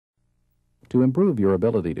To improve your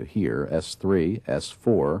ability to hear S3,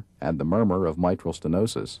 S4, and the murmur of mitral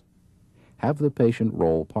stenosis, have the patient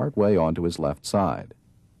roll partway onto his left side,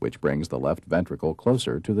 which brings the left ventricle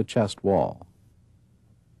closer to the chest wall.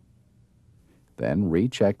 Then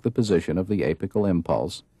recheck the position of the apical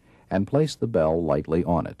impulse and place the bell lightly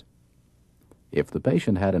on it. If the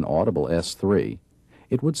patient had an audible S3,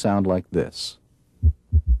 it would sound like this.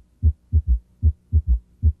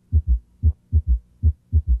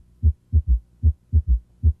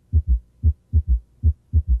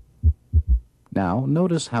 Now,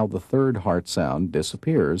 notice how the third heart sound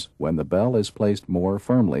disappears when the bell is placed more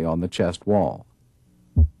firmly on the chest wall.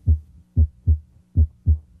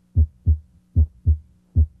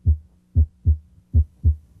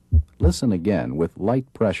 Listen again with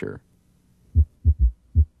light pressure.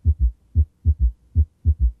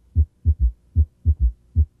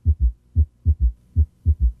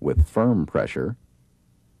 With firm pressure.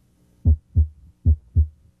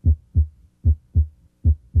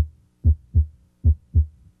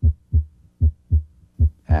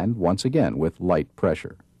 And once again with light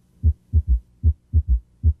pressure.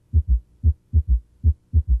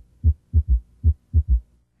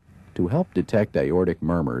 To help detect aortic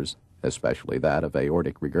murmurs, especially that of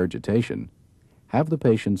aortic regurgitation, have the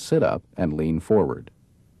patient sit up and lean forward.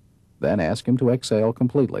 Then ask him to exhale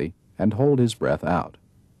completely and hold his breath out.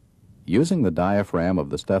 Using the diaphragm of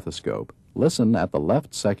the stethoscope, listen at the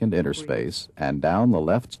left second interspace and down the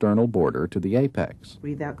left sternal border to the apex.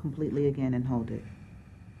 Breathe out completely again and hold it.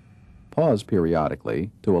 Pause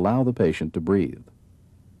periodically to allow the patient to breathe.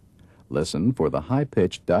 Listen for the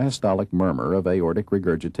high-pitched diastolic murmur of aortic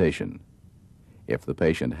regurgitation. If the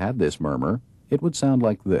patient had this murmur, it would sound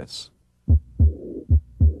like this.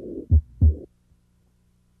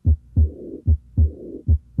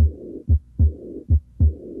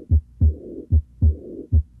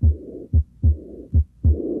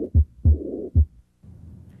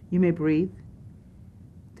 You may breathe.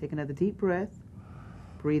 Take another deep breath.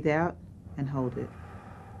 Breathe out and hold it.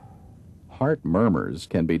 Heart murmurs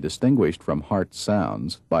can be distinguished from heart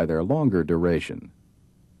sounds by their longer duration.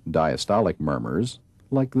 Diastolic murmurs,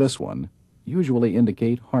 like this one, usually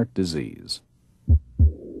indicate heart disease.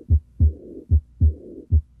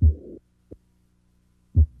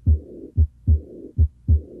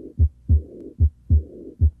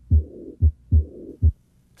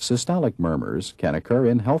 Systolic murmurs can occur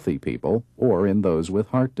in healthy people or in those with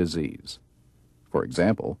heart disease. For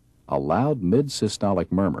example, a loud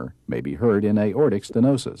mid-systolic murmur may be heard in aortic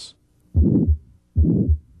stenosis.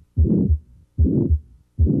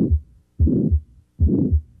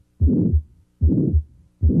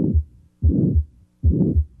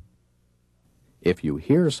 If you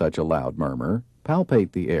hear such a loud murmur,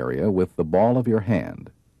 palpate the area with the ball of your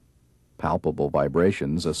hand. Palpable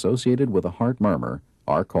vibrations associated with a heart murmur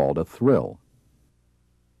are called a thrill.